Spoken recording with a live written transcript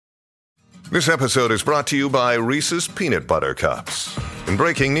This episode is brought to you by Reese's Peanut Butter Cups. In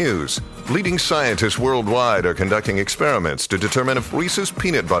breaking news, leading scientists worldwide are conducting experiments to determine if Reese's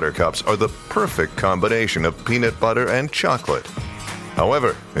Peanut Butter Cups are the perfect combination of peanut butter and chocolate.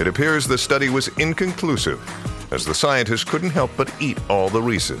 However, it appears the study was inconclusive, as the scientists couldn't help but eat all the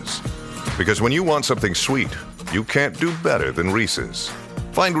Reese's. Because when you want something sweet, you can't do better than Reese's.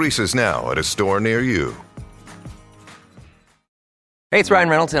 Find Reese's now at a store near you. Hey, it's Ryan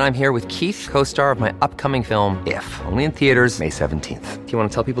Reynolds, and I'm here with Keith, co-star of my upcoming film, If, only in theaters May 17th. Do you want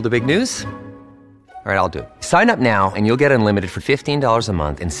to tell people the big news? All right, I'll do it. Sign up now and you'll get unlimited for $15 a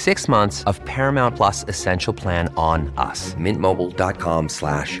month and 6 months of Paramount Plus Essential Plan on us.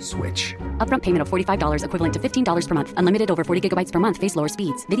 MintMobile.com/switch. Upfront payment of $45 equivalent to $15 per month. Unlimited over 40 gigabytes per month. Face lower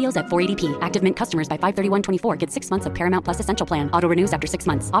speeds. Videos at 480p. Active Mint customers by 531.24 get 6 months of Paramount Plus Essential Plan. Auto renews after 6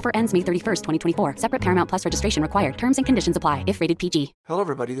 months. Offer ends May 31st, 2024. Separate Paramount Plus registration required. Terms and conditions apply if rated PG. Hello,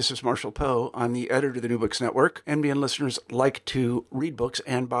 everybody. This is Marshall Poe. I'm the editor of the New Books Network. NBN listeners like to read books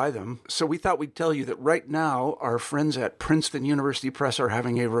and buy them. So we thought we'd tell you that right now, our friends at Princeton University Press are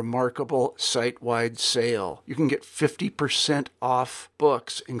having a remarkable site-wide sale. You can get 50% off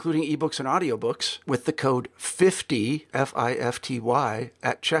books, including ebooks and audiobooks, with the code 50, F-I-F-T-Y,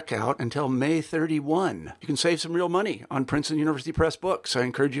 at checkout until May 31. You can save some real money on Princeton University Press books. I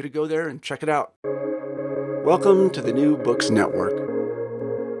encourage you to go there and check it out. Welcome to the New Books Network.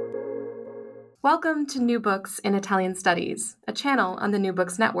 Welcome to New Books in Italian Studies, a channel on the New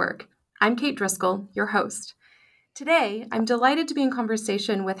Books Network. I'm Kate Driscoll, your host. Today, I'm delighted to be in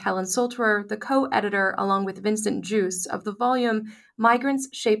conversation with Helen Solterer, the co-editor, along with Vincent Juice, of the volume Migrants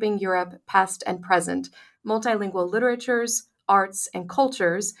Shaping Europe, Past and Present, Multilingual Literatures, Arts, and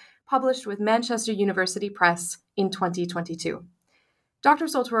Cultures, published with Manchester University Press in 2022. Dr.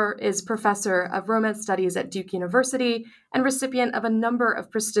 Solterer is professor of Romance Studies at Duke University and recipient of a number of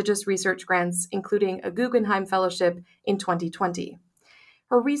prestigious research grants, including a Guggenheim Fellowship in 2020.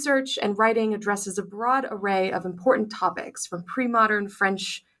 Her research and writing addresses a broad array of important topics, from pre-modern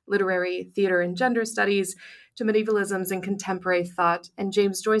French literary, theater, and gender studies to medievalisms and contemporary thought, and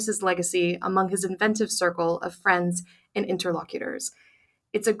James Joyce's legacy among his inventive circle of friends and interlocutors.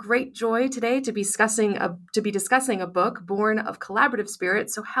 It's a great joy today to be discussing a book born of collaborative spirit.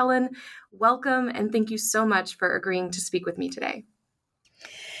 So Helen, welcome, and thank you so much for agreeing to speak with me today.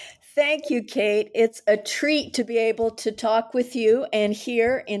 Thank you, Kate. It's a treat to be able to talk with you and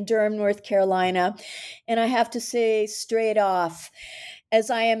here in Durham, North Carolina. And I have to say straight off, as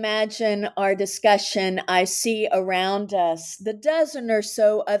I imagine our discussion, I see around us the dozen or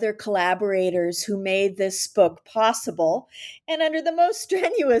so other collaborators who made this book possible, and under the most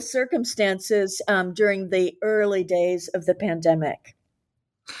strenuous circumstances during the early days of the pandemic.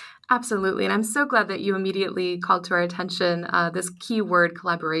 Absolutely. And I'm so glad that you immediately called to our attention this keyword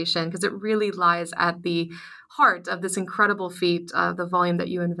collaboration, because it really lies at the heart of this incredible feat of the volume that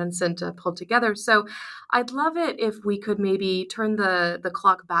you and Vincent pulled together. So I'd love it if we could maybe turn the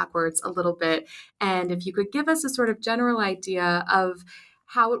clock backwards a little bit. And if you could give us a sort of general idea of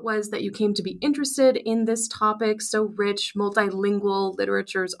how it was that you came to be interested in this topic, so rich, multilingual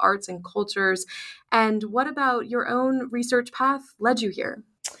literatures, arts, and cultures. And what about your own research path led you here?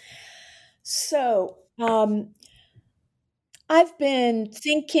 So, I've been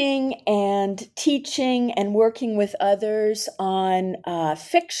thinking and teaching and working with others on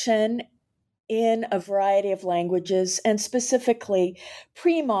fiction in a variety of languages, and specifically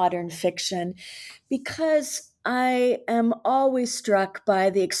pre-modern fiction, because I am always struck by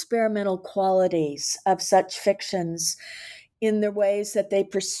the experimental qualities of such fictions in the ways that they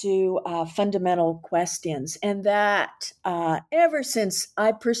pursue fundamental questions. And that ever since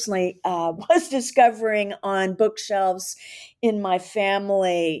I personally was discovering on bookshelves in my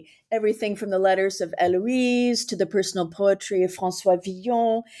family, everything from the letters of Héloïse to the personal poetry of François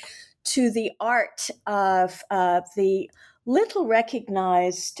Villon to the art of the little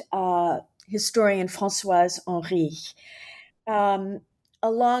recognized historian Françoise Henry.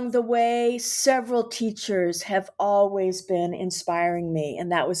 Along the way, several teachers have always been inspiring me,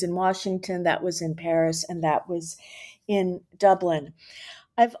 and that was in Washington, that was in Paris, and that was in Dublin.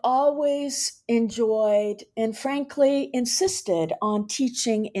 I've always enjoyed and frankly insisted on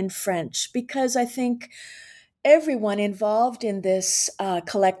teaching in French because I think everyone involved in this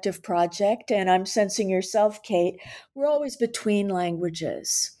collective project, and I'm sensing yourself, Kate, we're always between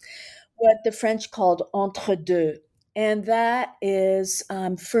languages, what the French called entre deux. And that is,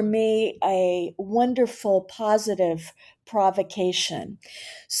 for me, a wonderful, positive provocation.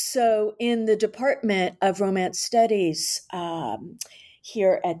 So in the Department of Romance Studies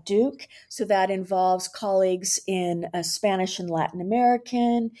here at Duke. So that involves colleagues in Spanish and Latin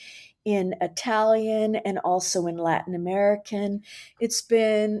American, in Italian, and also in Latin American. It's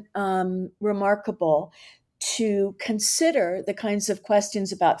been remarkable to consider the kinds of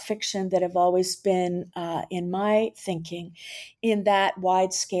questions about fiction that have always been in my thinking in that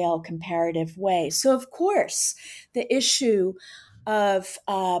wide-scale comparative way. So, of course, the issue of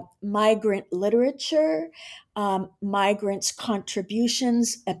migrant literature, migrants'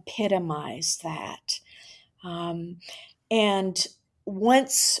 contributions epitomize that. And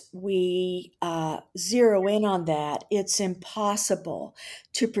once we zero in on that, it's impossible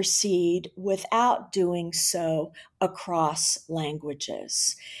to proceed without doing so across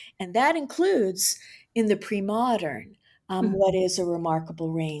languages. And that includes in the pre-modern, what is a remarkable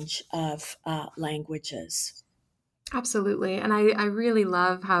range of languages. Absolutely. And I really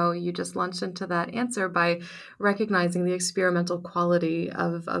love how you just launched into that answer by recognizing the experimental quality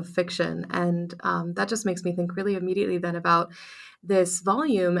of fiction. And that just makes me think really immediately then about this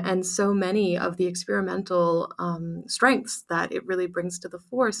volume and so many of the experimental strengths that it really brings to the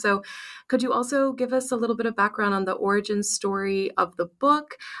fore. So could you also give us a little bit of background on the origin story of the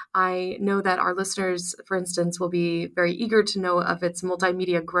book? I know that our listeners, for instance, will be very eager to know of its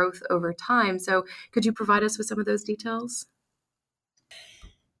multimedia growth over time. So could you provide us with some of those details?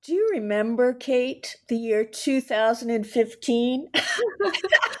 Do you remember, Kate, the year 2015?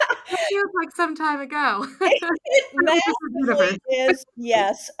 It feels like some time ago. It massively is,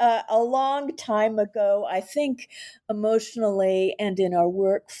 yes, a long time ago, I think emotionally and in our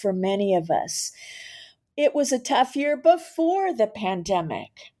work for many of us. It was a tough year before the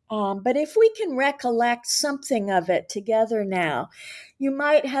pandemic. But if we can recollect something of it together now, you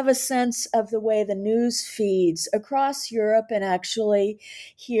might have a sense of the way the news feeds across Europe and actually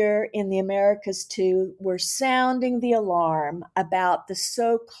here in the Americas too were sounding the alarm about the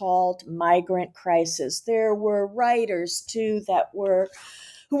so-called migrant crisis. There were writers too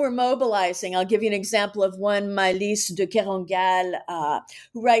who were mobilizing. I'll give you an example of one, Maëlys de Kerangal,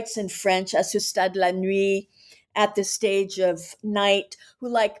 who writes in French, À ce stade la nuit, at the stage of night, who,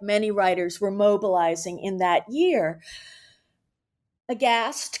 like many writers, were mobilizing in that year.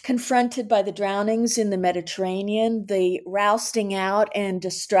 Aghast, confronted by the drownings in the Mediterranean, the rousting out and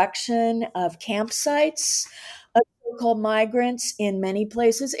destruction of campsites of so-called migrants in many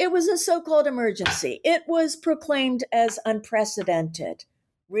places, it was a so-called emergency. It was proclaimed as unprecedented.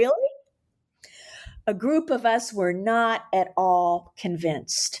 Really? A group of us were not at all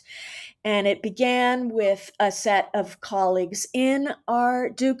convinced. And it began with a set of colleagues in our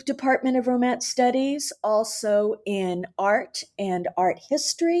Duke Department of Romance Studies, also in art and art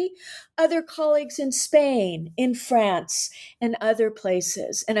history, other colleagues in Spain, in France, and other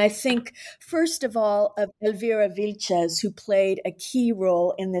places. And I think, first of all, of Elvira Vilches, who played a key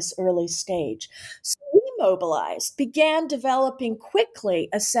role in this early stage. So we mobilized, began developing quickly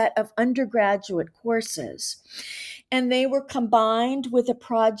a set of undergraduate courses. And they were combined with a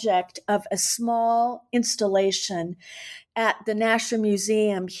project of a small installation at the National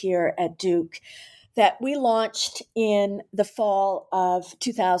Museum here at Duke that we launched in the fall of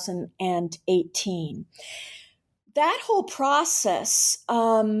 2018. That whole process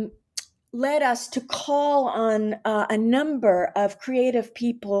led us to call on a number of creative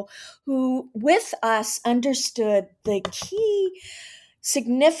people who, with us, understood the key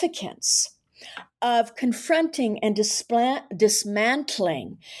significance of confronting and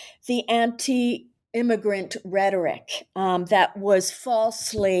dismantling the anti-immigrant rhetoric that was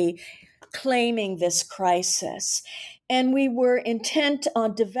falsely claiming this crisis. And we were intent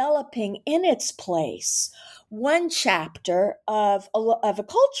on developing in its place one chapter of a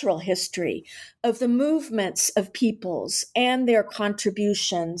cultural history of the movements of peoples and their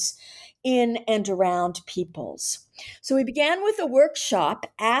contributions in and around peoples. So we began with a workshop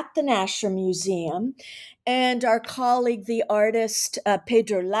at the National Museum, and our colleague, the artist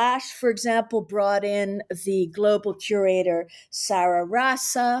Pedro Lash, for example, brought in the global curator Sarah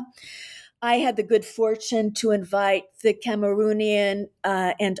Rassa. I had the good fortune to invite the Cameroonian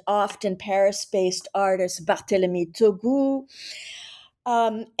and often Paris-based artist Barthélemy Togu.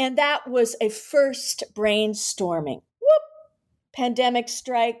 And that was a first brainstorming. Whoop! Pandemic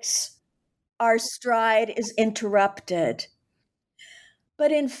strikes. Our stride is interrupted.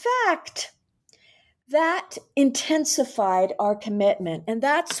 But in fact, that intensified our commitment. And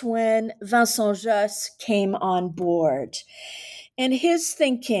that's when Vincent Josse came on board. And his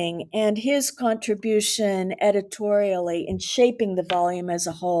thinking and his contribution editorially in shaping the volume as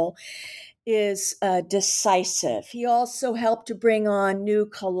a whole is decisive. He also helped to bring on new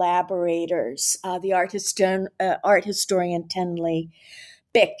collaborators, the art historian Tenley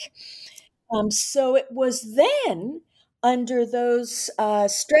Bick. So it was then, under those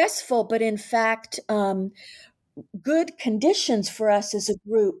stressful, but in fact good conditions for us as a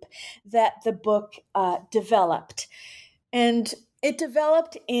group, that the book developed. And it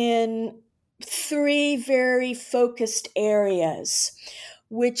developed in three very focused areas,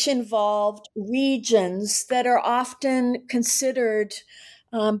 which involved regions that are often considered,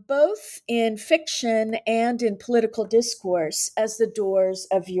 both in fiction and in political discourse, as the doors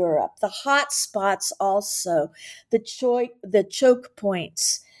of Europe. The hot spots also, the choke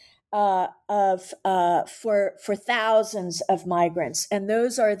points for thousands of migrants, and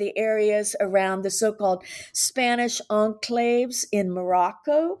those are the areas around the so-called Spanish enclaves in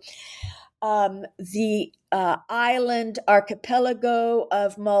Morocco, the island archipelago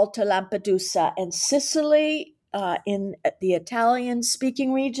of Malta, Lampedusa, and Sicily in the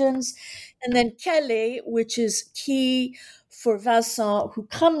Italian-speaking regions, and then Calais, which is key for Vincent, who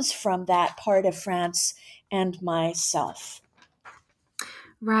comes from that part of France, and myself.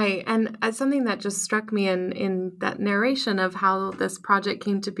 Right. And something that just struck me in that narration of how this project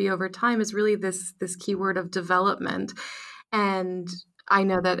came to be over time is really this keyword of development. And I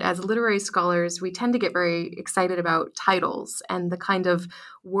know that as literary scholars, we tend to get very excited about titles and the kind of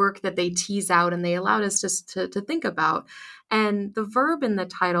work that they tease out and they allowed us just to think about. And the verb in the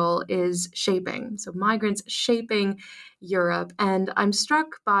title is shaping. So migrants shaping Europe. And I'm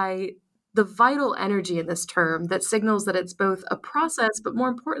struck by the vital energy in this term that signals that it's both a process, but more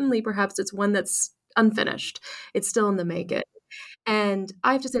importantly, perhaps it's one that's unfinished. It's still in the making. And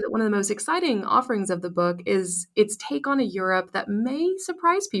I have to say that one of the most exciting offerings of the book is its take on a Europe that may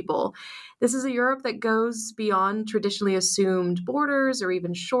surprise people. This is a Europe that goes beyond traditionally assumed borders or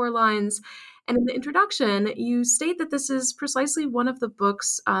even shorelines. And in the introduction, you state that this is precisely one of the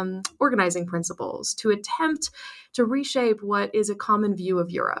book's organizing principles, to attempt to reshape what is a common view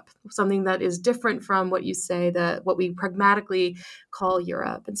of Europe, something that is different from what you say, that what we pragmatically call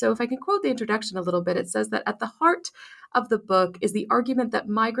Europe. And so if I can quote the introduction a little bit, it says that at the heart of the book is the argument that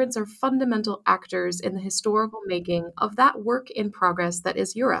migrants are fundamental actors in the historical making of that work in progress that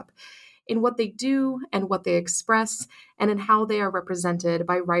is Europe, in what they do and what they express, and in how they are represented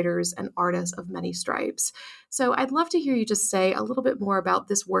by writers and artists of many stripes. So I'd love to hear you just say a little bit more about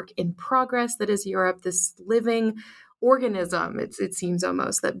this work in progress that is Europe, this living organism, it seems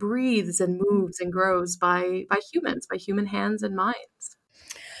almost, that breathes and moves and grows by humans, by human hands and minds.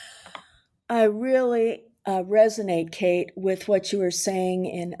 I really resonate, Kate, with what you were saying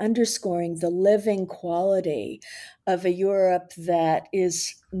in underscoring the living quality of a Europe that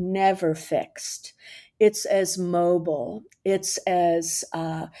is never fixed. It's as mobile, it's as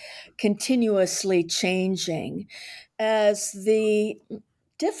continuously changing as the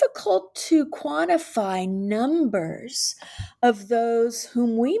difficult to quantify numbers of those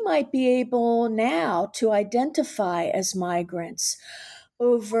whom we might be able now to identify as migrants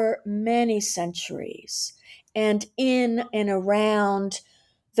over many centuries, and in and around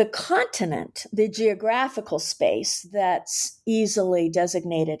the continent, the geographical space that's easily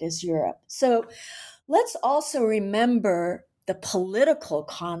designated as Europe. So let's also remember the political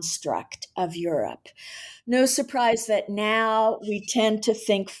construct of Europe. No surprise that now we tend to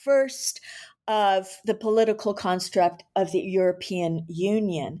think first of the political construct of the European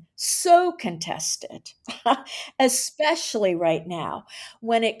Union, so contested, especially right now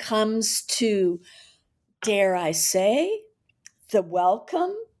when it comes to, dare I say, the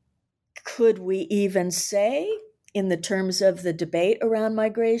welcome, could we even say, in the terms of the debate around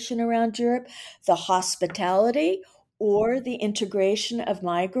migration around Europe, the hospitality or the integration of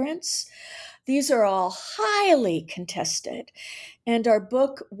migrants. These are all highly contested, and our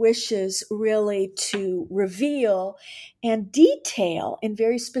book wishes really to reveal and detail in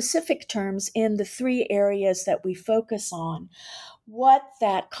very specific terms in the three areas that we focus on what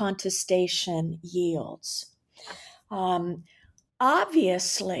that contestation yields.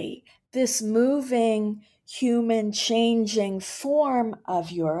 Obviously, this moving, human, changing form of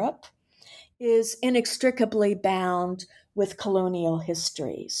Europe is inextricably bound with colonial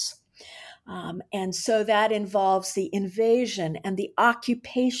histories. And so that involves the invasion and the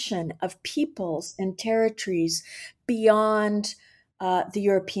occupation of peoples and territories beyond the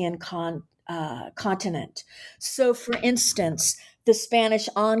European continent. So, for instance, the Spanish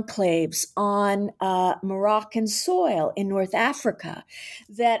enclaves on Moroccan soil in North Africa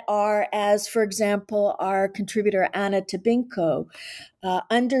that are, as for example, our contributor Anna Tabinko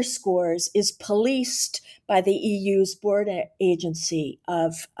underscores, is policed by the EU's border agency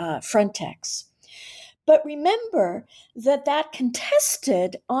of Frontex. But remember that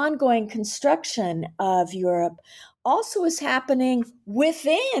contested ongoing construction of Europe also is happening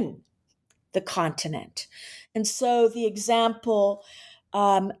within the continent. And so the example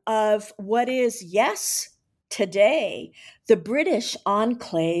of what is, yes, today, the British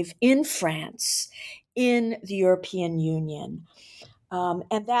enclave in France, in the European Union.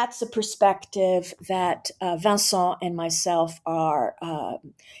 And that's a perspective that Vincent and myself are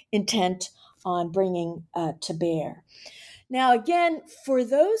intent on bringing to bear. Now, again, for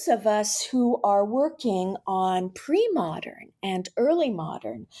those of us who are working on pre-modern and early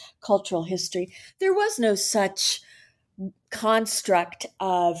modern cultural history, there was no such construct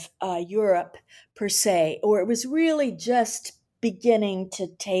of Europe per se, or it was really just beginning to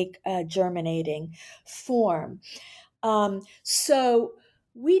take a germinating form. So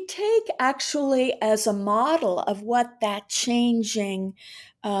we take actually as a model of what that changing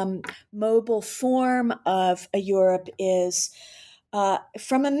mobile form of a Europe is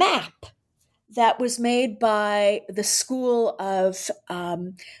from a map that was made by the school of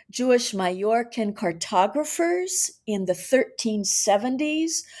Jewish Majorcan cartographers in the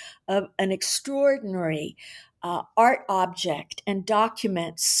 1370s, of an extraordinary art object and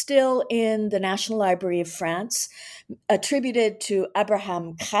document still in the National Library of France, attributed to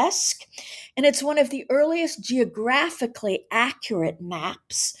Abraham Cresque. And it's one of the earliest geographically accurate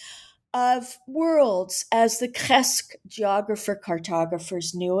maps of worlds as the Cresque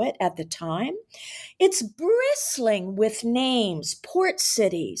geographer-cartographers knew it at the time. It's bristling with names, port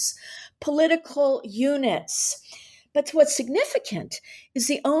cities, political units. But what's significant is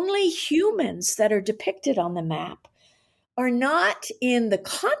the only humans that are depicted on the map are not in the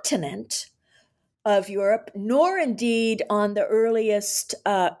continent of Europe, nor indeed on the earliest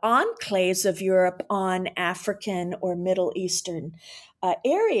enclaves of Europe on African or Middle Eastern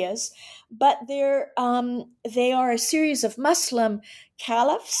areas, but they are a series of Muslim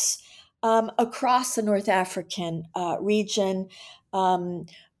caliphs across the North African region,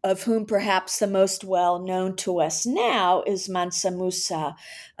 of whom perhaps the most well known to us now is Mansa Musa,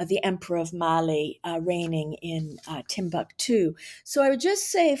 the emperor of Mali, reigning in Timbuktu. So I would just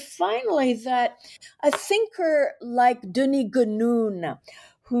say finally that a thinker like Denis Guenoun,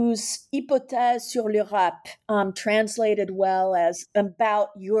 whose Hypothèse sur l'Europe, translated well as About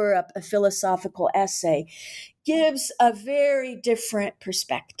Europe, a philosophical essay, gives a very different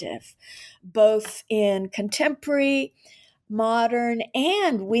perspective, both in contemporary, modern,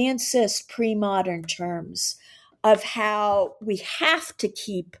 and we insist pre-modern terms of how we have to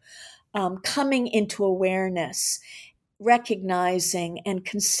keep coming into awareness, recognizing and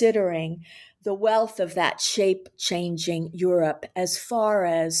considering the wealth of that shape-changing Europe as far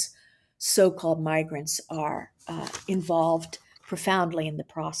as so-called migrants are involved profoundly in the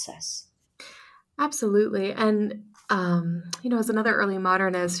process. Absolutely. And as another early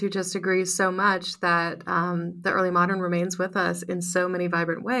modernist who just agrees so much that the early modern remains with us in so many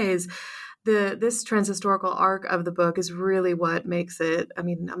vibrant ways, this transhistorical arc of the book is really what makes it,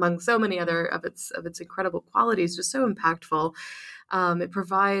 among so many other of its incredible qualities, just so impactful. It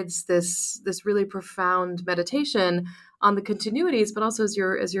provides this really profound meditation on the continuities, but also,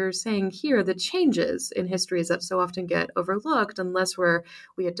 as you're saying here, the changes in histories that so often get overlooked unless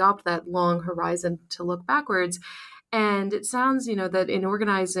we adopt that long horizon to look backwards. And it sounds, that in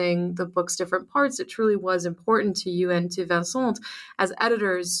organizing the book's different parts, it truly was important to you and to Vincent as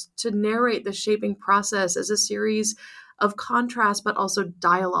editors to narrate the shaping process as a series of contrast, but also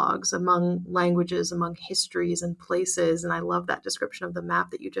dialogues among languages, among histories and places. And I love that description of the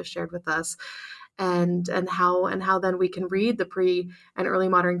map that you just shared with us, and how then we can read the pre and early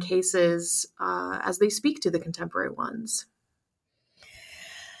modern cases as they speak to the contemporary ones.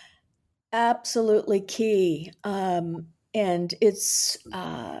 Absolutely key. And it's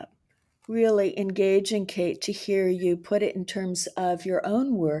really engaging, Kate, to hear you put it in terms of your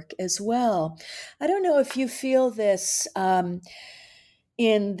own work as well. I don't know if you feel this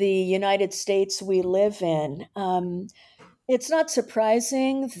in the United States we live in. It's not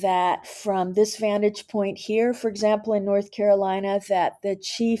surprising that from this vantage point here, for example, in North Carolina, that the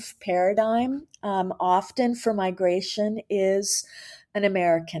chief paradigm often for migration is an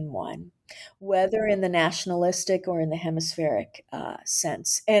American one, whether in the nationalistic or in the hemispheric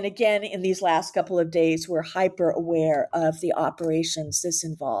sense. And again, in these last couple of days, we're hyper aware of the operations this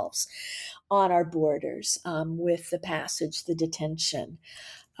involves. on our borders with the passage, the detention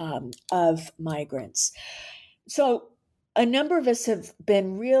of migrants. So a number of us have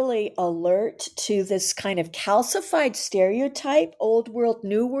been really alert to this kind of calcified stereotype, old world,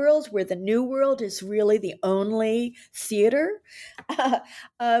 new world, where the new world is really the only theater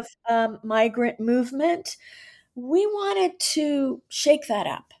of migrant movement. We wanted to shake that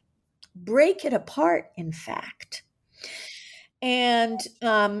up, break it apart, in fact, and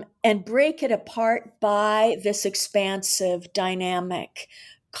break it apart by this expansive, dynamic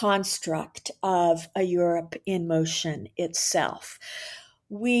construct of a Europe in motion itself.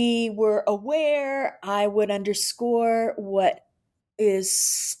 We were aware, I would underscore, what is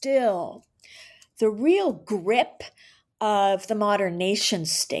still the real grip of the modern nation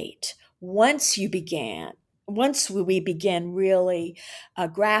state once we began really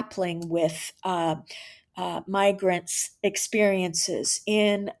grappling with migrants' experiences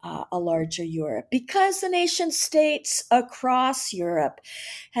in a larger Europe, because the nation states across Europe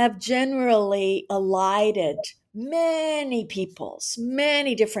have generally elided many peoples,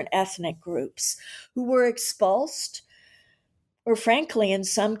 many different ethnic groups who were expulsed or, frankly, in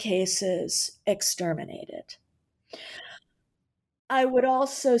some cases, exterminated. I would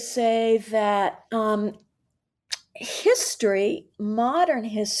also say that history, modern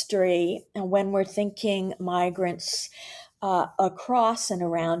history, and when we're thinking migrants across and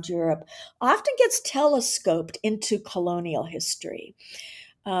around Europe, often gets telescoped into colonial history,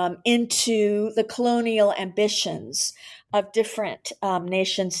 into the colonial ambitions of different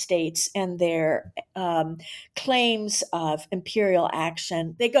nation states and their claims of imperial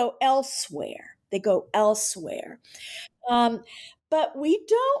action. They go elsewhere. But we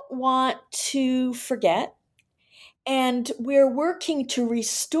don't want to forget, and we're working to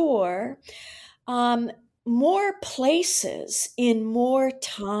restore more places in more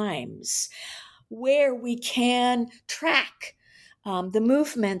times where we can track the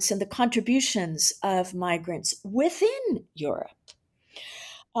movements and the contributions of migrants within Europe.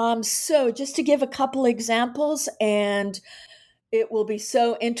 So just to give a couple examples, and it will be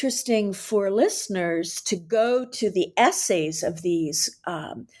so interesting for listeners to go to the essays of these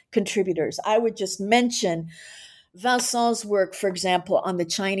contributors. I would just mention Vincent's work, for example, on the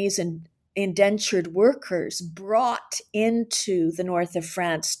Chinese and indentured workers brought into the north of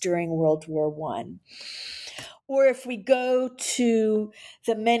France during World War I. Or if we go to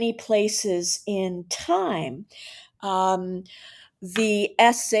the many places in time, the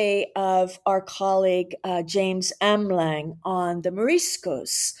essay of our colleague James Amlang on the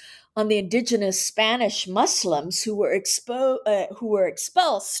Moriscos, on the indigenous Spanish Muslims who were expulsed,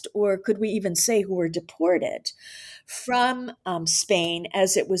 or could we even say who were deported from Spain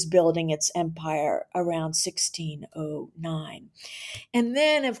as it was building its empire around 1609. And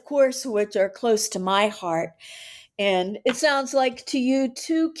then, of course, which are close to my heart, and it sounds like to you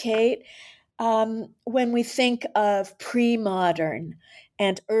too, Kate, when we think of pre-modern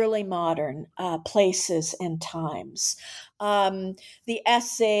and early modern places and times. The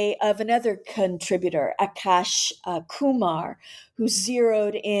essay of another contributor, Akash Kumar, who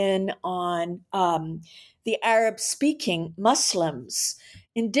zeroed in on the Arab-speaking Muslims,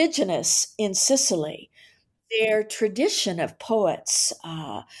 indigenous in Sicily, their tradition of poets,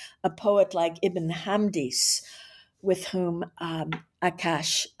 a poet like Ibn Hamdis, with whom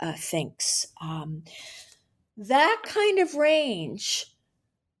Akash thinks. That kind of range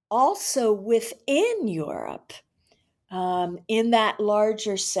also within Europe, in that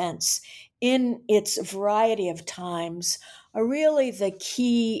larger sense, in its variety of times, are really the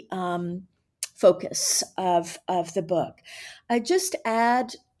key focus of the book. I just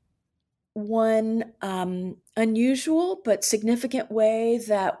add one unusual but significant way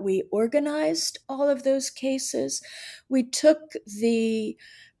that we organized all of those cases. We took the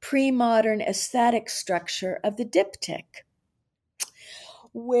pre-modern aesthetic structure of the diptych,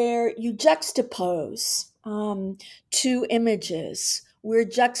 where you juxtapose two images. We're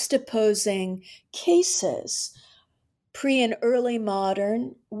juxtaposing cases, pre and early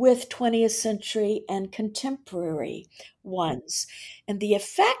modern, with 20th century and contemporary ones. And the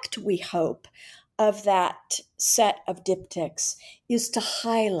effect, we hope, of that set of diptychs is to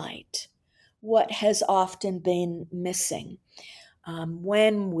highlight what has often been missing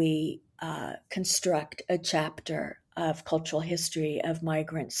when we construct a chapter of cultural history of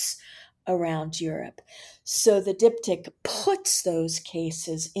migrants around Europe. So the diptych puts those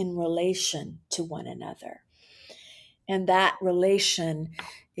cases in relation to one another. And that relation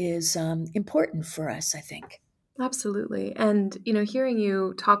is important for us, I think. Absolutely. And, hearing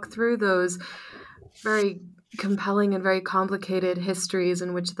you talk through those very compelling and very complicated histories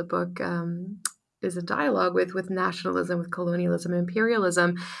in which the book is a dialogue with nationalism, with colonialism,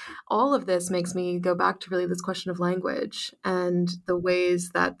 imperialism. All of this makes me go back to really this question of language and the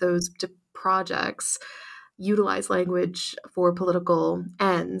ways that those projects utilize language for political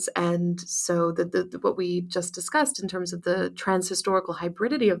ends. And so what we just discussed in terms of the transhistorical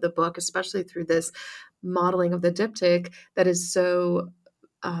hybridity of the book, especially through this modeling of the diptych that is so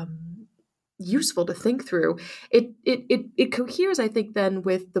useful to think through, it coheres, I think, then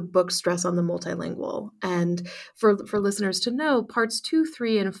with the book's stress on the multilingual. And for listeners to know, parts 2,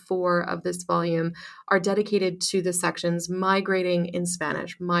 3, and 4 of this volume are dedicated to the sections migrating in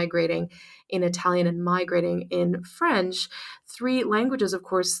Spanish, migrating in Italian, and migrating in French, 3 languages, of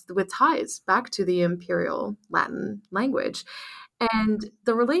course, with ties back to the imperial Latin language. And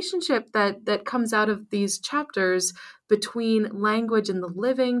the relationship that comes out of these chapters between language and the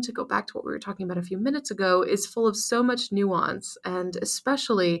living, to go back to what we were talking about a few minutes ago, is full of so much nuance, and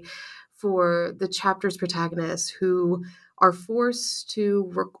especially for the chapter's protagonists who are forced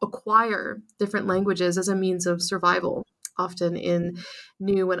to acquire different languages as a means of survival, often in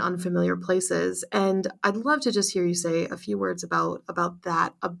new and unfamiliar places. And I'd love to just hear you say a few words about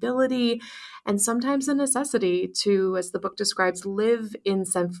that ability and sometimes the necessity to, as the book describes, live in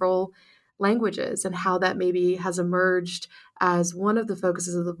central languages, and how that maybe has emerged as one of the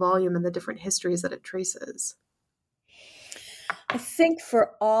focuses of the volume and the different histories that it traces. I think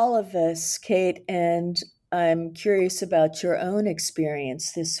for all of us, Kate, and I'm curious about your own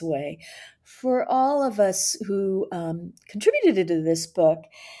experience this way, for all of us who contributed to this book,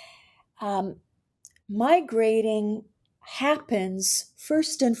 migrating happens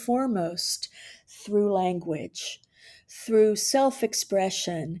first and foremost through language, through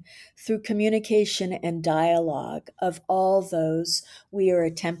self-expression, through communication and dialogue of all those we are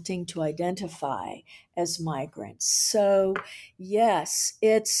attempting to identify as migrants. So, yes,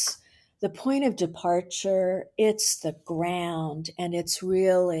 it's the point of departure, it's the ground, and it's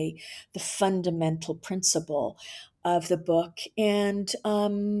really the fundamental principle of the book, and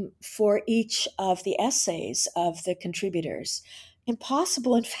for each of the essays of the contributors.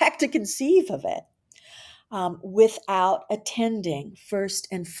 Impossible, in fact, to conceive of it without attending first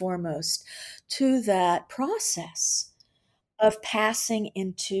and foremost to that process of passing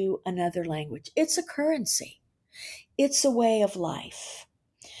into another language. It's a currency. It's a way of life.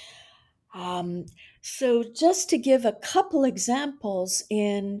 So just to give a couple examples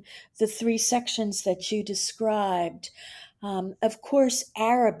in the 3 sections that you described, of course,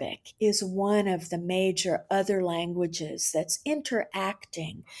 Arabic is one of the major other languages that's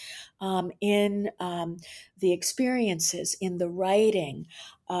interacting in the experiences, in the writing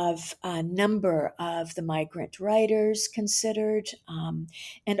of a number of the migrant writers considered,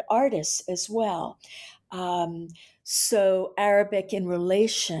 and artists as well. So Arabic in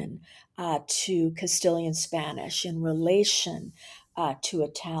relation to Castilian Spanish, in relation to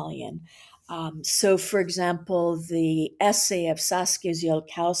Italian. So, for example, the essay of Saskia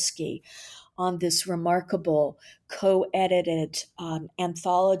Ziolkowski on this remarkable co-edited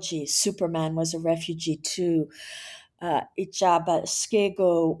anthology, Superman Was a Refugee Too, Ijaba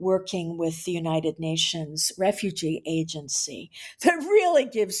Skego working with the United Nations Refugee Agency, that really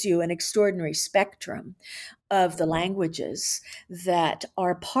gives you an extraordinary spectrum of the languages that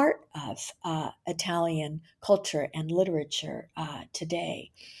are part of Italian culture and literature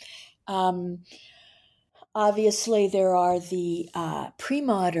today. Obviously, there are the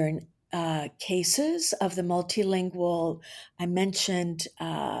pre-modern cases of the multilingual. I mentioned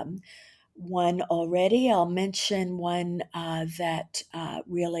one already. I'll mention one that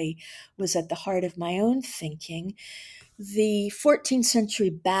really was at the heart of my own thinking. The 14th century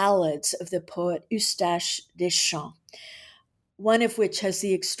ballads of the poet Eustache Deschamps, one of which has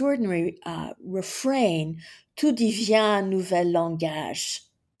the extraordinary refrain, Tout devient un nouvel langage.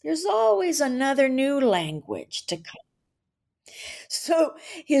 There's always another new language to come. So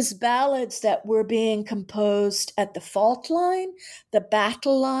his ballads that were being composed at the fault line, the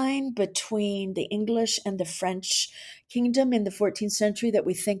battle line between the English and the French kingdom in the 14th century that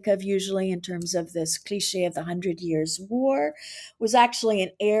we think of usually in terms of this cliche of the 100 Years' War, was actually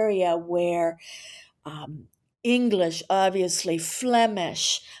an area where English, obviously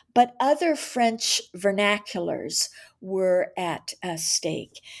Flemish, but other French vernaculars were at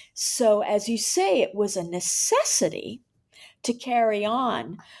stake. So as you say, it was a necessity to carry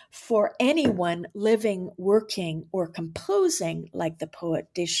on for anyone living, working, or composing like the poet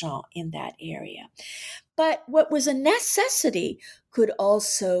Deschamps in that area. But what was a necessity could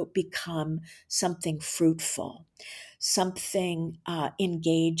also become something fruitful, something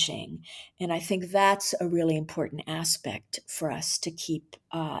engaging. And I think that's a really important aspect for us to keep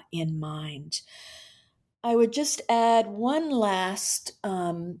in mind. I would just add one last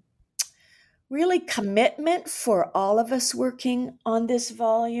really commitment for all of us working on this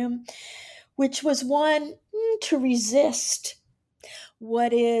volume, which was one, to resist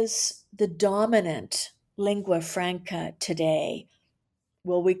what is the dominant lingua franca today.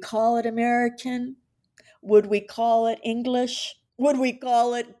 Will we call it American? Would we call it English? Would we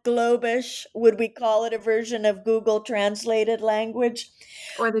call it Globish? Would we call it a version of Google translated language?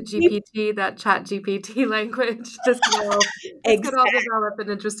 Or the GPT, that chat GPT language. This could all develop in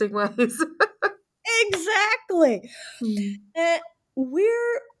interesting ways. Exactly.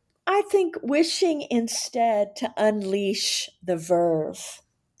 We're, I think, wishing instead to unleash the verve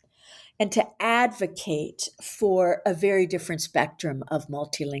and to advocate for a very different spectrum of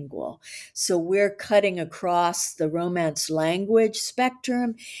multilingual. So we're cutting across the Romance language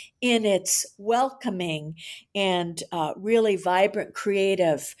spectrum in its welcoming and really vibrant,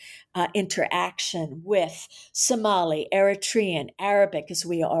 creative interaction with Somali, Eritrean, Arabic, as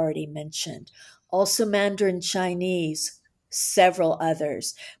we already mentioned, also Mandarin Chinese, several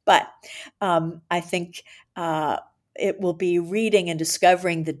others. But I think it will be reading and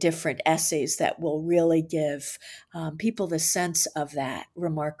discovering the different essays that will really give people the sense of that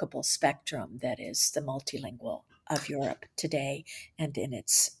remarkable spectrum that is the multilingual of Europe today and in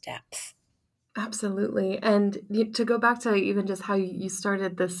its depth. Absolutely. And to go back to even just how you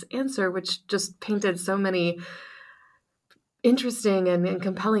started this answer, which just painted so many interesting and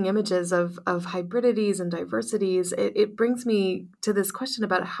compelling images of hybridities and diversities, it brings me to this question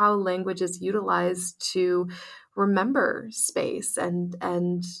about how language is utilized to remember space and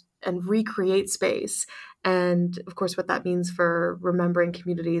recreate space, and of course what that means for remembering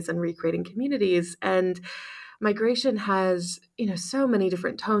communities and recreating communities. And migration has so many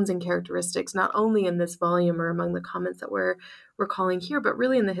different tones and characteristics, not only in this volume or among the comments that we're recalling here, but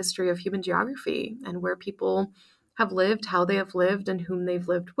really in the history of human geography and where people have lived, how they have lived, and whom they've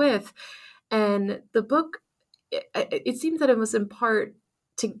lived with. And the book, it seems that it was in part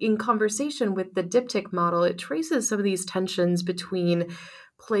in conversation with the diptych model. It traces some of these tensions between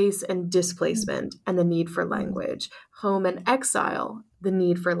place and displacement and the need for language, home and exile, the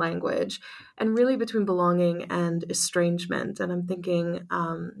need for language, and really between belonging and estrangement. And I'm thinking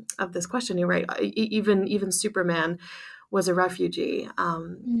of this question, you're right, even Superman was a refugee.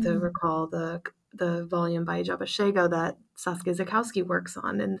 To recall the volume by Jabba Shago that Saskia Zakowski works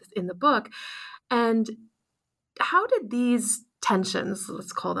on in the book. And how did these tensions,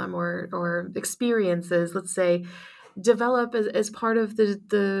 let's call them, or experiences, let's say, develop as part of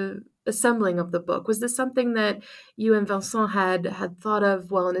the assembling of the book? Was this something that you and Vincent had thought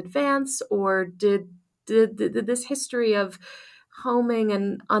of well in advance, or did this history of homing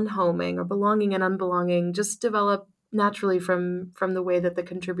and unhoming, or belonging and unbelonging, just develop naturally from the way that the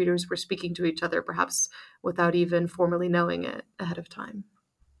contributors were speaking to each other, perhaps without even formally knowing it ahead of time?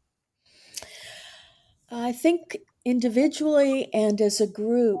 I think individually and as a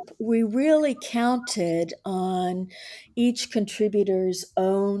group, we really counted on each contributor's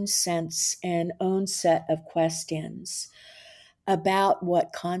own sense and own set of questions about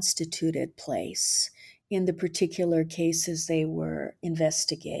what constituted place in the particular cases they were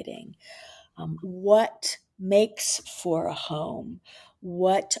investigating. What makes for a home?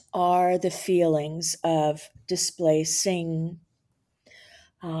 What are the feelings of displacing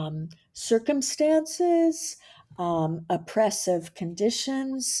circumstances, oppressive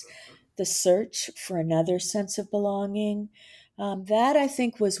conditions, the search for another sense of belonging? That, I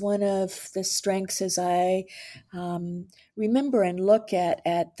think, was one of the strengths as I remember and look at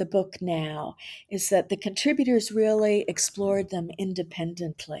the book now, is that the contributors really explored them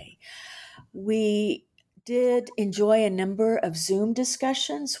independently. We did enjoy a number of Zoom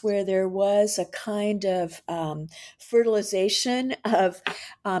discussions where there was a kind of fertilization of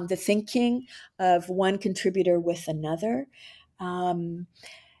the thinking of one contributor with another.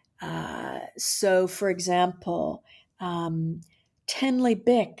 So, for example, Tenley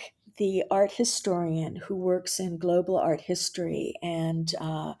Bick, the art historian who works in global art history and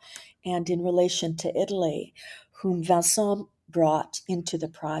in relation to Italy, whom Vincent brought into the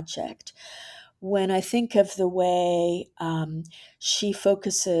project, when I think of the way she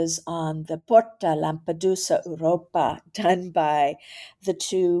focuses on the Porta Lampedusa Europa done by the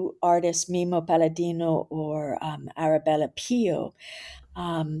two artists Mimo Palladino or Arabella Pio,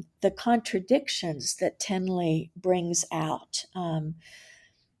 the contradictions that Tenley brings out,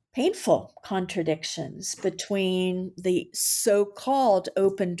 painful contradictions between the so-called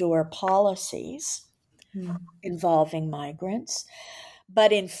open door policies involving migrants,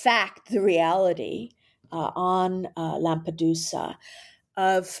 but in fact, the reality on Lampedusa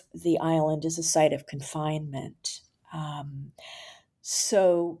of the island is a site of confinement.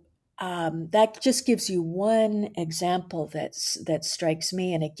 That just gives you one example that strikes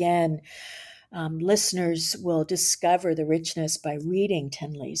me. And again, listeners will discover the richness by reading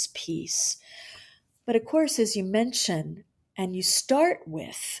Tenley's piece. But of course, as you mentioned, and you start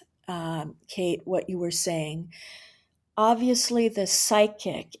with, Kate, what you were saying, obviously the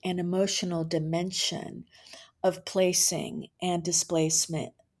psychic and emotional dimension of placing and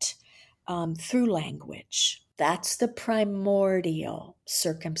displacement through language. That's the primordial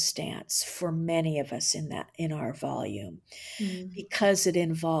circumstance for many of us in our volume, because it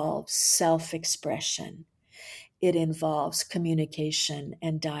involves self-expression. It involves communication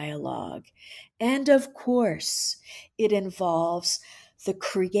and dialogue. And of course, it involves the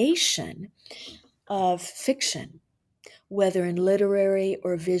creation of fiction, whether in literary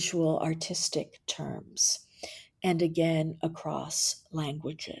or visual artistic terms, and again, across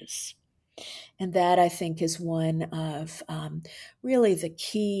languages. And that, I think, is one of really the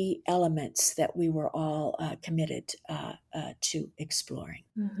key elements that we were all committed to exploring.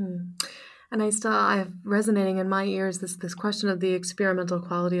 Mm-hmm. And I have resonating in my ears this question of the experimental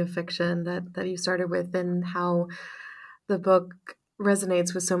quality of fiction that you started with, and how the book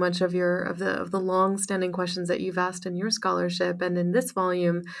resonates with so much of the long-standing questions that you've asked in your scholarship. And in this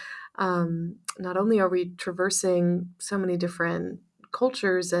volume, not only are we traversing so many different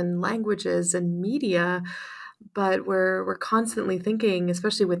cultures and languages and media, but we're constantly thinking,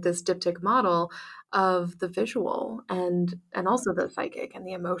 especially with this diptych model, of the visual and also the psychic and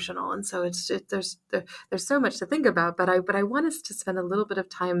the emotional. And so there's so much to think about. But I want us to spend a little bit of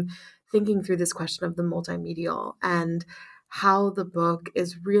time thinking through this question of the multimedial and how the book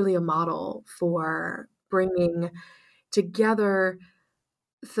is really a model for bringing together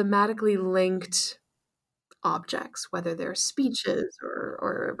thematically linked objects, whether they're speeches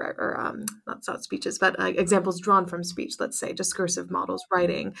or not speeches, but examples drawn from speech, let's say discursive models,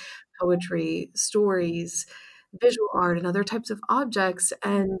 writing, poetry, stories, visual art, and other types of objects,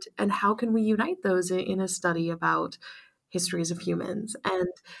 and how can we unite those in a study about histories of humans. And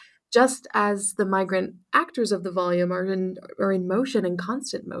just as the migrant actors of the volume are in motion and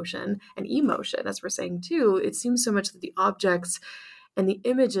constant motion and emotion, as we're saying too, it seems so much that the objects and the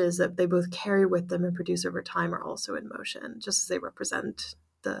images that they both carry with them and produce over time are also in motion, just as they represent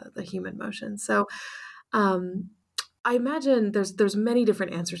the human motion. So I imagine there's many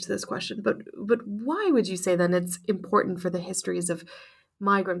different answers to this question, but why would you say then it's important for the histories of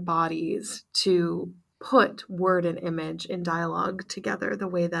migrant bodies to put word and image in dialogue together the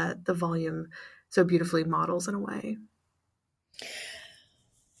way that the volume so beautifully models in a way?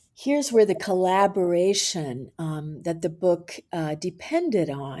 Here's where the collaboration that the book depended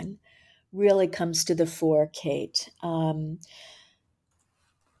on really comes to the fore, Kate.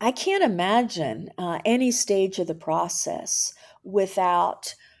 I can't imagine any stage of the process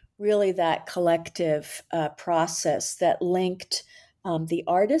without really that collective process that linked the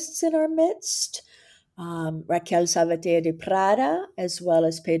artists in our midst, Raquel Sabater de Prada, as well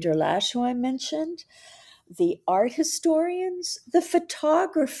as Pedro Lash, who I mentioned, the art historians, the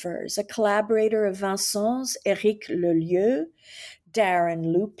photographers, a collaborator of Vincent's, Éric Lelieu,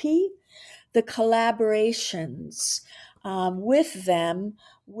 Darren Lupi, the collaborations with them,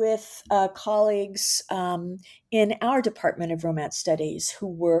 with colleagues in our Department of Romance Studies who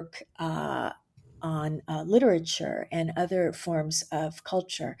work on literature and other forms of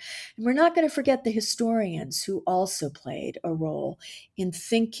culture. And we're not going to forget the historians who also played a role in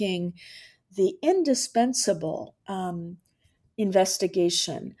thinking the indispensable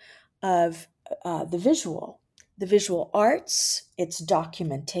investigation of the visual arts, its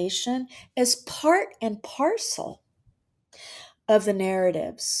documentation, as part and parcel of the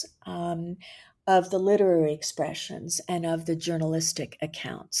narratives, of the literary expressions, and of the journalistic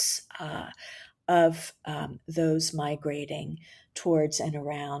accounts of those migrating towards and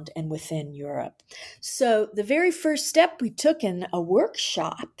around and within Europe. So the very first step we took in a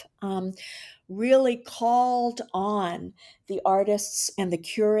workshop really called on the artists and the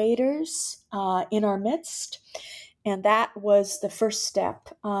curators in our midst And that was the first step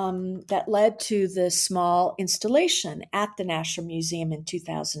that led to the small installation at the National Museum in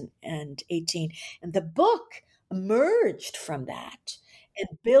 2018. And the book emerged from that and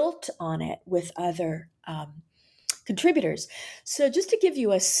built on it with other contributors. So, just to give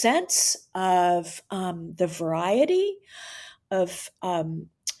you a sense of the variety of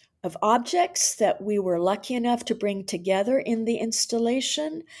objects that we were lucky enough to bring together in the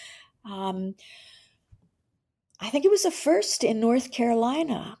installation, I think it was a first in North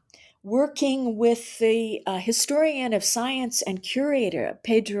Carolina, working with the historian of science and curator,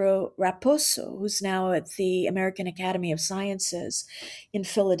 Pedro Raposo, who's now at the American Academy of Sciences in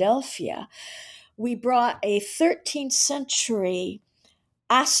Philadelphia. We brought a 13th century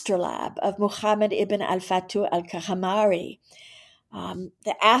astrolabe of Muhammad ibn al-Fatuh al-Kahamari,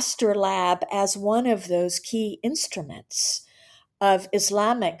 the astrolabe as one of those key instruments of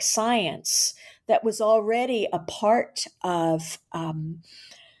Islamic science that was already a part of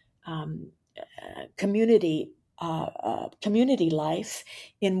community life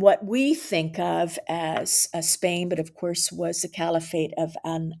in what we think of as Spain, but of course was the Caliphate of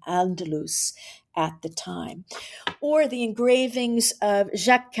Al-Andalus at the time. Or the engravings of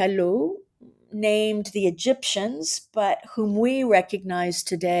Jacques Callot, named the Egyptians, but whom we recognize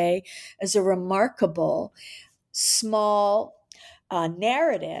today as a remarkable small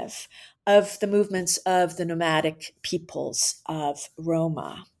narrative of the movements of the nomadic peoples of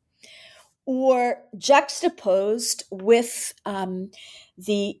Roma, or juxtaposed with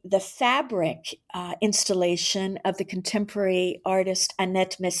the fabric installation of the contemporary artist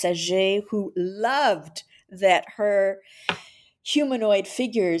Annette Messager, who loved that her humanoid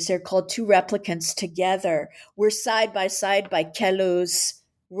figures, they're called two replicants together, were side by Callot's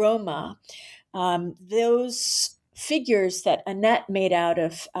Roma. Those figures that Annette made out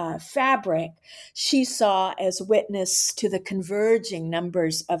of fabric, she saw as witness to the converging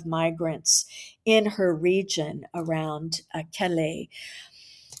numbers of migrants in her region around Calais.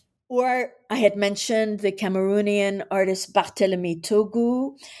 Or I had mentioned the Cameroonian artist Barthélemy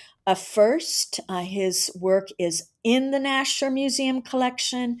Togu, a first. His work is in the National Museum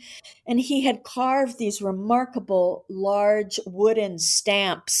collection, and he had carved these remarkable large wooden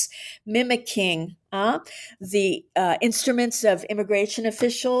stamps mimicking the instruments of immigration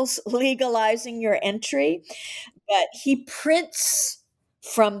officials legalizing your entry. But he prints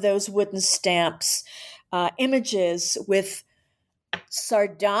from those wooden stamps images with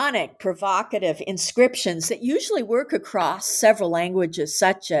sardonic, provocative inscriptions that usually work across several languages,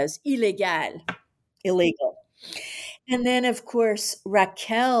 such as illégal, illegal. And then, of course,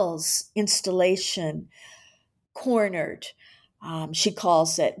 Raquel's installation, Cornered, she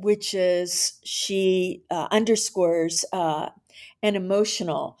calls it, which is she underscores an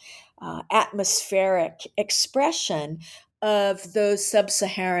emotional, atmospheric expression of those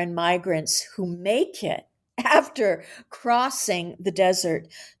sub-Saharan migrants who make it after crossing the desert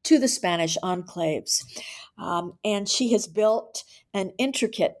to the Spanish enclaves. And she has built an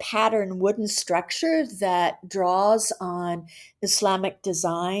intricate pattern wooden structure that draws on Islamic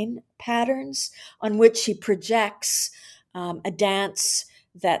design patterns on which she projects a dance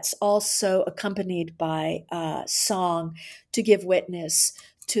that's also accompanied by song to give witness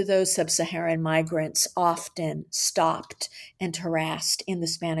to those sub-Saharan migrants often stopped and harassed in the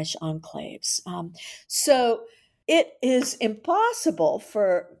Spanish enclaves. So it is impossible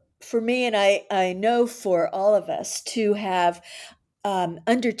for me, and I know for all of us, to have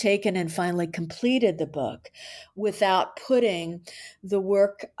undertaken and finally completed the book without putting the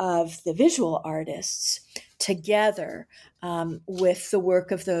work of the visual artists together with the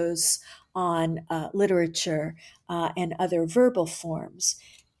work of those on literature and other verbal forms.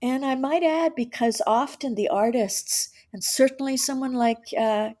 And I might add, because often the artists, and certainly someone like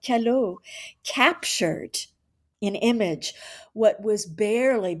Callot, captured in image what was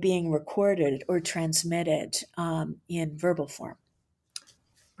barely being recorded or transmitted in verbal form.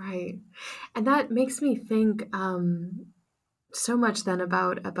 Right. And that makes me think so much then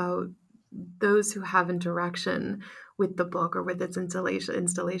about those who have interaction with the book or with its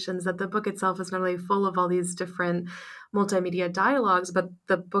installations, that the book itself is not only full of all these different multimedia dialogues, but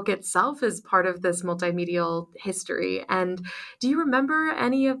the book itself is part of this multimedial history. And do you remember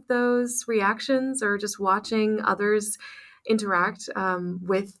any of those reactions or just watching others interact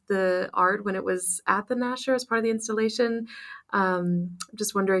with the art when it was at the Nasher as part of the installation?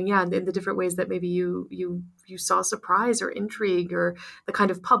 Just wondering, in the different ways that maybe you saw surprise or intrigue, or the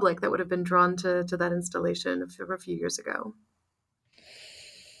kind of public that would have been drawn to that installation a few years ago.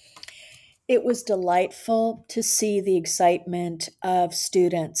 It was delightful to see the excitement of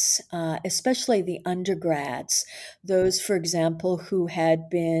students, especially the undergrads, those, for example, who had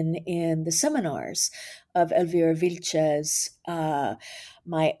been in the seminars of Elvira Vilches,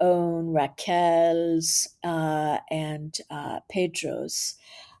 my own, Raquel's, and Pedro's.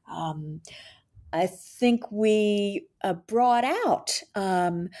 I think we brought out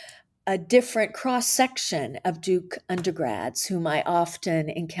a different cross-section of Duke undergrads whom I often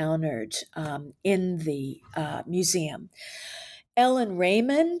encountered in the museum. Ellen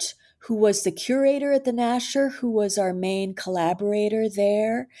Raymond, who was the curator at the Nasher, who was our main collaborator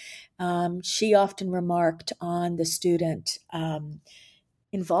there, she often remarked on the student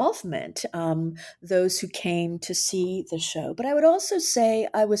involvement, those who came to see the show. But I would also say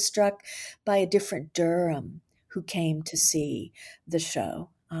I was struck by a different Durham who came to see the show.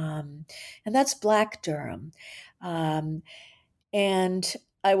 And that's Black Durham. And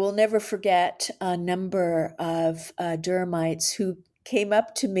I will never forget a number of Durhamites who came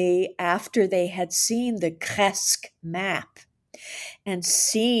up to me after they had seen the Cresques map and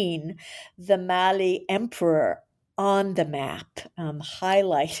seen the Mali emperor on the map,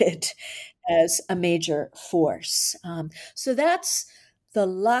 highlighted as a major force. So that's the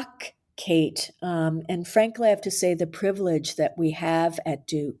luck, Kate, and frankly, I have to say the privilege that we have at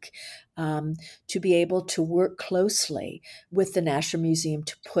Duke to be able to work closely with the National Museum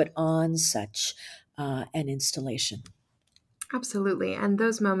to put on such an installation. Absolutely. And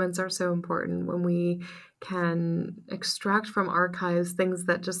those moments are so important when we can extract from archives things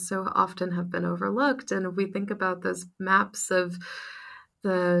that just so often have been overlooked. And if we think about those maps of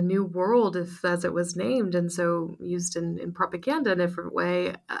the New World, if as it was named, and so used in propaganda in a different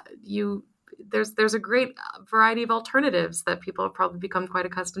way, there's a great variety of alternatives that people have probably become quite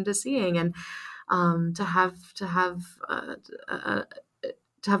accustomed to seeing, and to have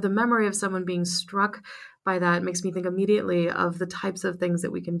the memory of someone being struck by that makes me think immediately of the types of things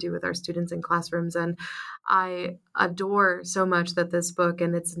that we can do with our students in classrooms. And I adore so much that this book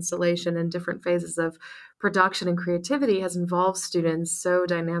and its installation in different phases of production and creativity has involved students so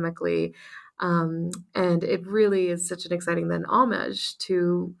dynamically. And it really is such an exciting then homage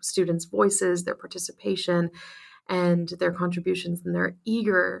to students' voices, their participation, and their contributions and their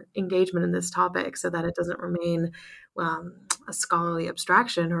eager engagement in this topic, so that it doesn't remain a scholarly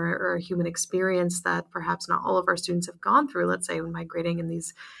abstraction or a human experience that perhaps not all of our students have gone through, let's say, when migrating in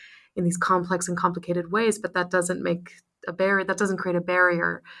these complex and complicated ways. But that doesn't make a barrier, that doesn't create a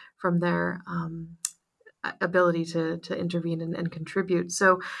barrier from their ability to intervene and contribute.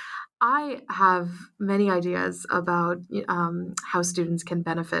 So I have many ideas about how students can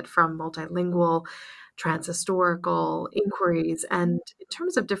benefit from multilingual, transhistorical inquiries, and in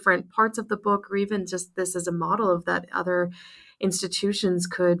terms of different parts of the book, or even just this as a model of that other institutions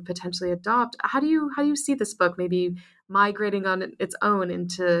could potentially adopt. How do you see this book maybe migrating on its own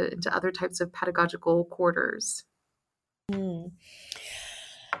into other types of pedagogical quarters? The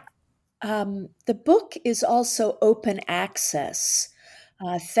book is also open access,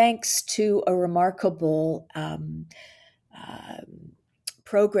 thanks to a remarkable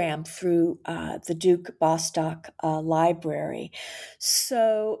program through the Duke Bostock Library.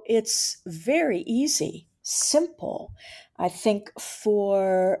 So it's very easy, simple, I think,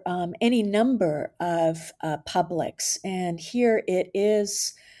 for any number of publics. And here it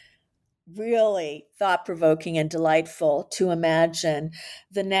is really thought-provoking and delightful to imagine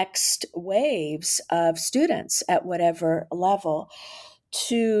the next waves of students at whatever level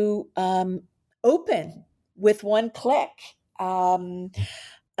to open with one click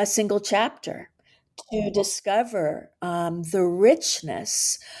a single chapter, to discover the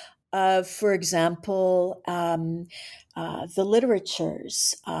richness of, for example, the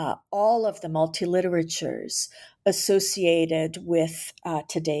literatures, all of the multiliteratures associated with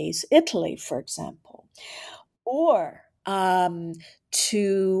today's Italy, for example, or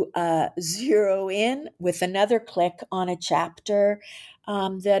to zero in with another click on a chapter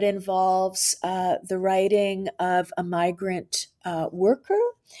that involves the writing of a migrant worker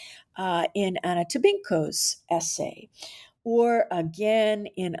in Anna Tobinko's essay, or again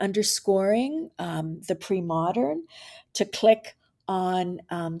in underscoring the pre-modern, to click on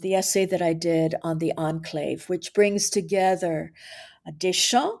the essay that I did on the Enclave, which brings together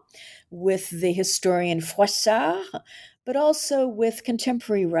Deschamps with the historian Froissart, but also with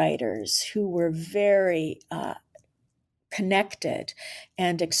contemporary writers who were very connected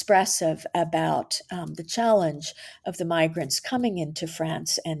and expressive about the challenge of the migrants coming into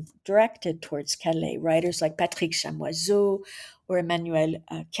France and directed towards Calais, writers like Patrick Chamoiseau or Emmanuel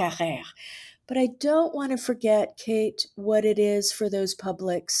Carrère. But I don't want to forget, Kate, what it is for those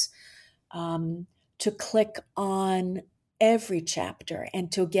publics to click on every chapter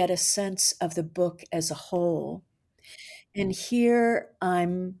and to get a sense of the book as a whole. And here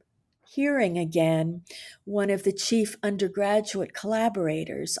I'm hearing again one of the chief undergraduate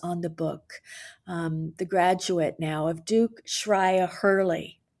collaborators on the book, the graduate now of Duke, Shreya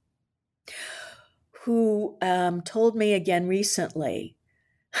Hurley, who told me again recently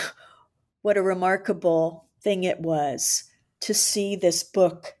what a remarkable thing it was to see this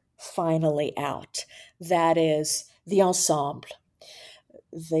book finally out. That is the ensemble,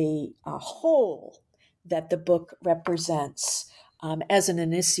 the whole that the book represents as an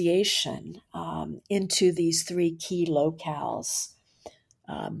initiation into these three key locales,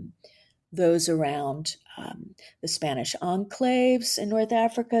 those around the Spanish enclaves in North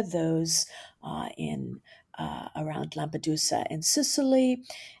Africa, those around Lampedusa in Sicily,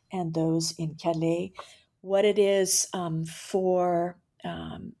 and those in Calais. What it is for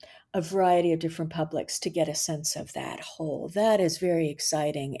a variety of different publics to get a sense of that whole. That is very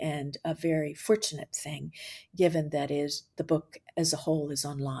exciting and a very fortunate thing, given that is the book as a whole is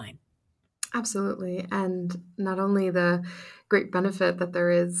online. Absolutely. And not only the great benefit that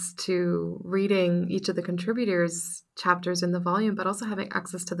there is to reading each of the contributors' chapters in the volume, but also having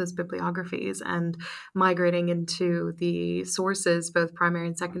access to those bibliographies and migrating into the sources, both primary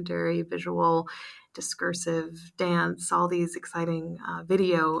and secondary, visual, discursive, dance, all these exciting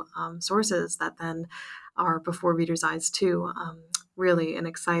video sources that then are before readers' eyes too. Really an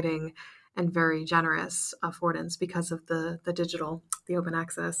exciting and very generous affordance because of the digital, the open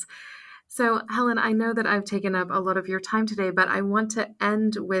access. So, Helen, I know that I've taken up a lot of your time today, but I want to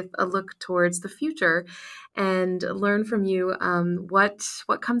end with a look towards the future and learn from you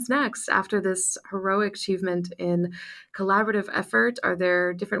what comes next after this heroic achievement in collaborative effort. Are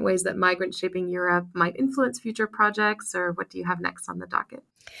there different ways that Migrants Shaping Europe might influence future projects, or what do you have next on the docket?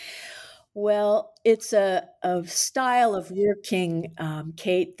 Well, it's a style of working,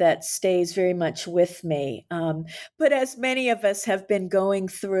 Kate, that stays very much with me. But as many of us have been going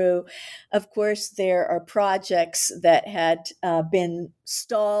through, of course, there are projects that had been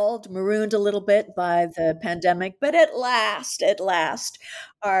stalled, marooned a little bit by the pandemic, but at last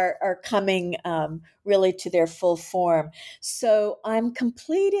are coming really to their full form. So I'm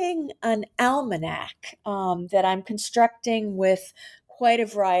completing an almanac that I'm constructing with quite a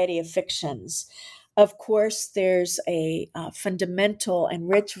variety of fictions. Of course, there's a fundamental and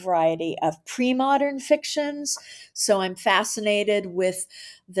rich variety of pre-modern fictions. So I'm fascinated with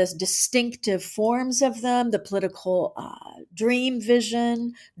the distinctive forms of them, the political dream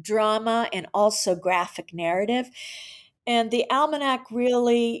vision, drama, and also graphic narrative. And the almanac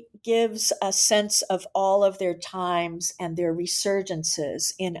really gives a sense of all of their times and their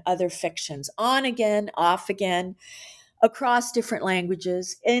resurgences in other fictions, on again, off again, across different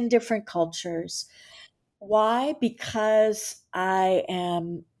languages, in different cultures. Why? Because I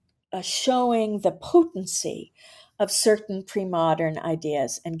am showing the potency of certain pre-modern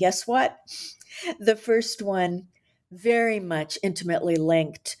ideas. And guess what? The first one very much intimately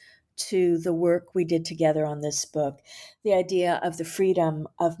linked to the work we did together on this book, the idea of the freedom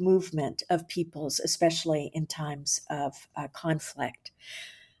of movement of peoples, especially in times of conflict.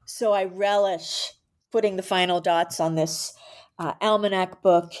 So I relish putting the final dots on this almanac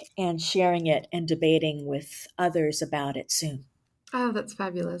book and sharing it and debating with others about it soon. Oh, that's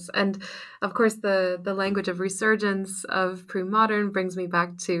fabulous. And of course, the language of resurgence of pre-modern brings me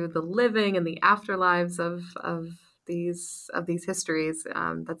back to the living and the afterlives of these histories.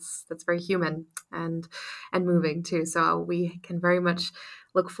 That's very human and moving too. So we can very much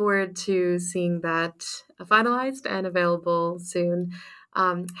look forward to seeing that finalized and available soon.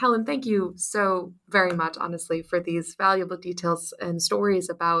 Helen, thank you so very much, honestly, for these valuable details and stories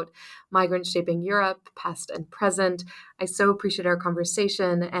about migrants shaping Europe, past and present. I so appreciate our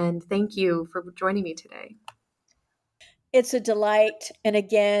conversation, and thank you for joining me today. It's a delight. And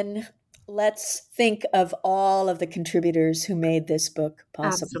again, let's think of all of the contributors who made this book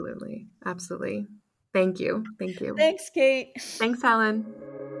possible. Absolutely. Thank you. Thanks, Kate. Thanks, Helen.